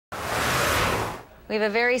We have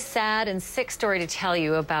a very sad and sick story to tell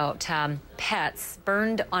you about pets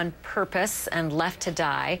burned on purpose and left to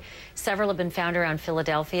die. Several have been found around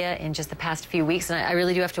Philadelphia in just the past few weeks, and I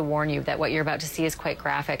really do have to warn you that what you're about to see is quite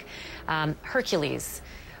graphic. Hercules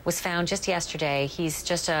was found just yesterday. He's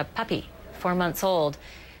just a puppy, 4 months old,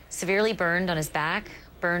 severely burned on his back,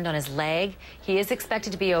 burned on his leg. He is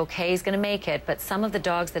expected to be okay. He's going to make it, but some of the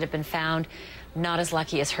dogs that have been found, not as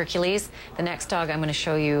lucky as Hercules. The next dog I'm going to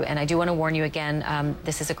show you, and I do want to warn you again,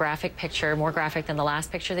 this is a graphic picture, more graphic than the last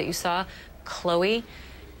picture that you saw. Chloe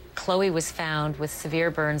was found with severe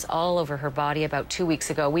burns all over her body about 2 weeks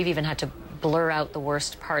ago. We've even had to blur out the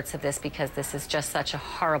worst parts of this because this is just such a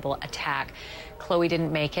horrible attack. Chloe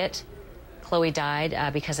didn't make it. Chloe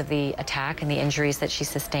died because of the attack and the injuries that she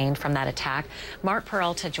sustained from that attack. Mark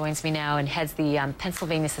Peralta joins me now and heads the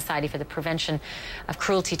Pennsylvania Society for the Prevention of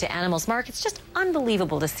Cruelty to Animals. Mark, it's just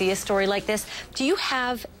unbelievable to see a story like this. Do you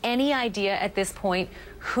have any idea at this point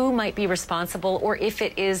who might be responsible, or if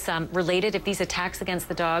it is related, if these attacks against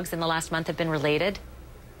the dogs in the last month have been related?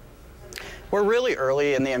 We're really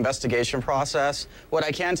early in the investigation process. What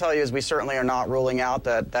I can tell you is we certainly are not ruling out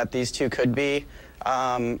that these two could be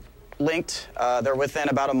linked. They're within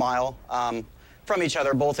about a mile from each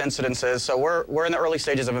other, both incidences. So we're in the early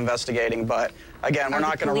stages of investigating, but again, we're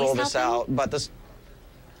not going to rule this out. But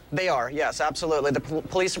they are, yes, absolutely. The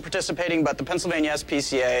police are participating, but the Pennsylvania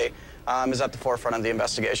SPCA is at the forefront of the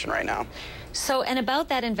investigation right now. So, and about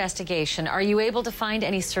that investigation, are you able to find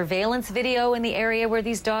any surveillance video in the area where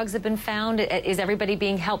these dogs have been found? Is everybody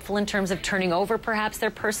being helpful in terms of turning over perhaps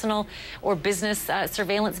their personal or business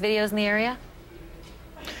surveillance videos in the area?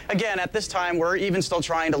 Again, at this time, we're even still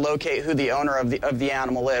trying to locate who the owner of the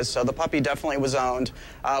animal is. So the puppy definitely was owned.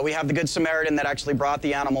 We have the Good Samaritan that actually brought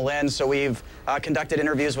the animal in, so we've conducted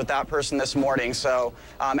interviews with that person this morning. So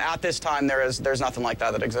at this time, there's nothing like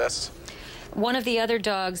that exists. One of the other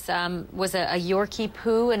dogs was a Yorkie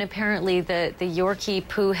poo, and apparently the Yorkie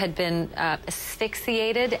poo had been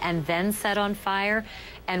asphyxiated and then set on fire,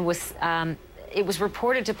 and was it was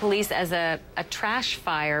reported to police as a trash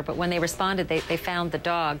fire, but when they responded, they found the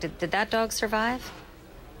dog. Did that dog survive?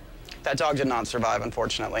 That dog did not survive,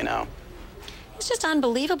 unfortunately, no. It's just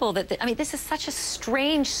unbelievable that, I mean, this is such a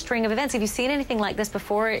strange string of events. Have you seen anything like this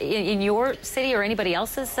before in your city or anybody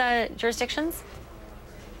else's jurisdictions?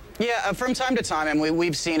 Yeah, from time to time, and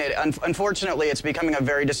we've seen it. Unfortunately, it's becoming a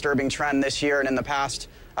very disturbing trend this year, and in the past,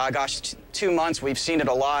 2 months, we've seen it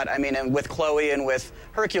a lot. I mean, and with Chloe and with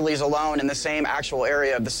Hercules alone in the same actual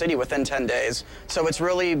area of the city within 10 days. So it's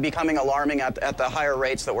really becoming alarming at the higher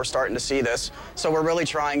rates that we're starting to see this. So we're really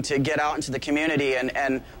trying to get out into the community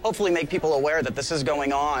and hopefully make people aware that this is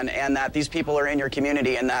going on and that these people are in your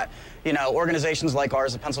community, and that, you know, organizations like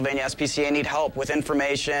ours, the Pennsylvania SPCA, need help with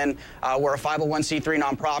information. We're a 501c3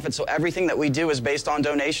 nonprofit, so everything that we do is based on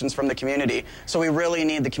donations from the community. So we really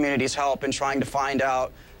need the community's help in trying to find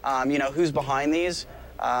out, you know, who's behind these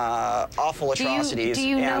awful atrocities,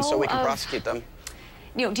 and so we can prosecute them.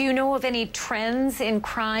 You know, do you know of any trends in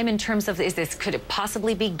crime in terms of, could it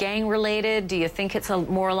possibly be gang related? Do you think it's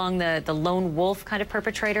more along the lone wolf kind of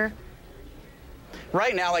perpetrator?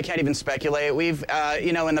 Right now, I can't even speculate. We've,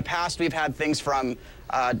 you know, in the past, we've had things from,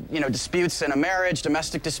 you know, disputes in a marriage,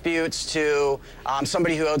 domestic disputes, to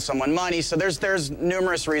somebody who owed someone money. So there's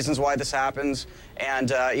numerous reasons why this happens,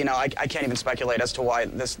 and you know, I can't even speculate as to why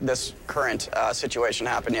this current situation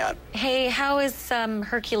happened yet. Hey, how is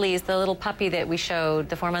Hercules, the little puppy that we showed,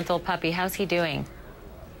 the 4-month-old puppy? How's he doing?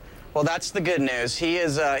 Well, that's the good news. He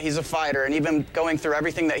is he's a fighter, and even going through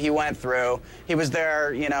everything that he went through, he was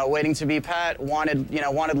there, you know, waiting to be pet,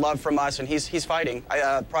 wanted love from us, and he's fighting.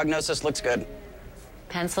 Prognosis looks good.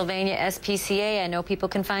 Pennsylvania SPCA, I know people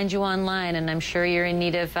can find you online, and I'm sure you're in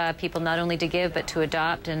need of people not only to give, but to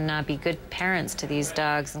adopt and be good parents to these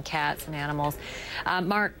dogs and cats and animals.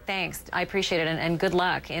 Mark, thanks. I appreciate it, and good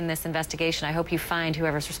luck in this investigation. I hope you find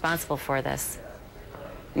whoever's responsible for this.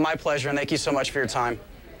 My pleasure, and thank you so much for your time.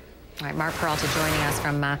 All right, Mark Peralta joining us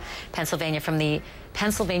from Pennsylvania, from the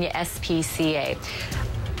Pennsylvania SPCA.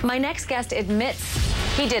 My next guest admits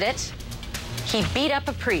he did it. He beat up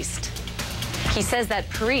a priest. He says that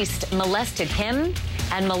priest molested him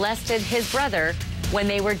and molested his brother when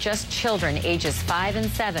they were just children, ages 5 and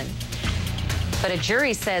 7. But a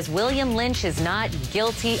jury says William Lynch is not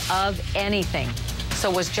guilty of anything. So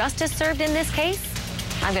was justice served in this case?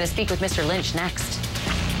 I'm going to speak with Mr. Lynch next.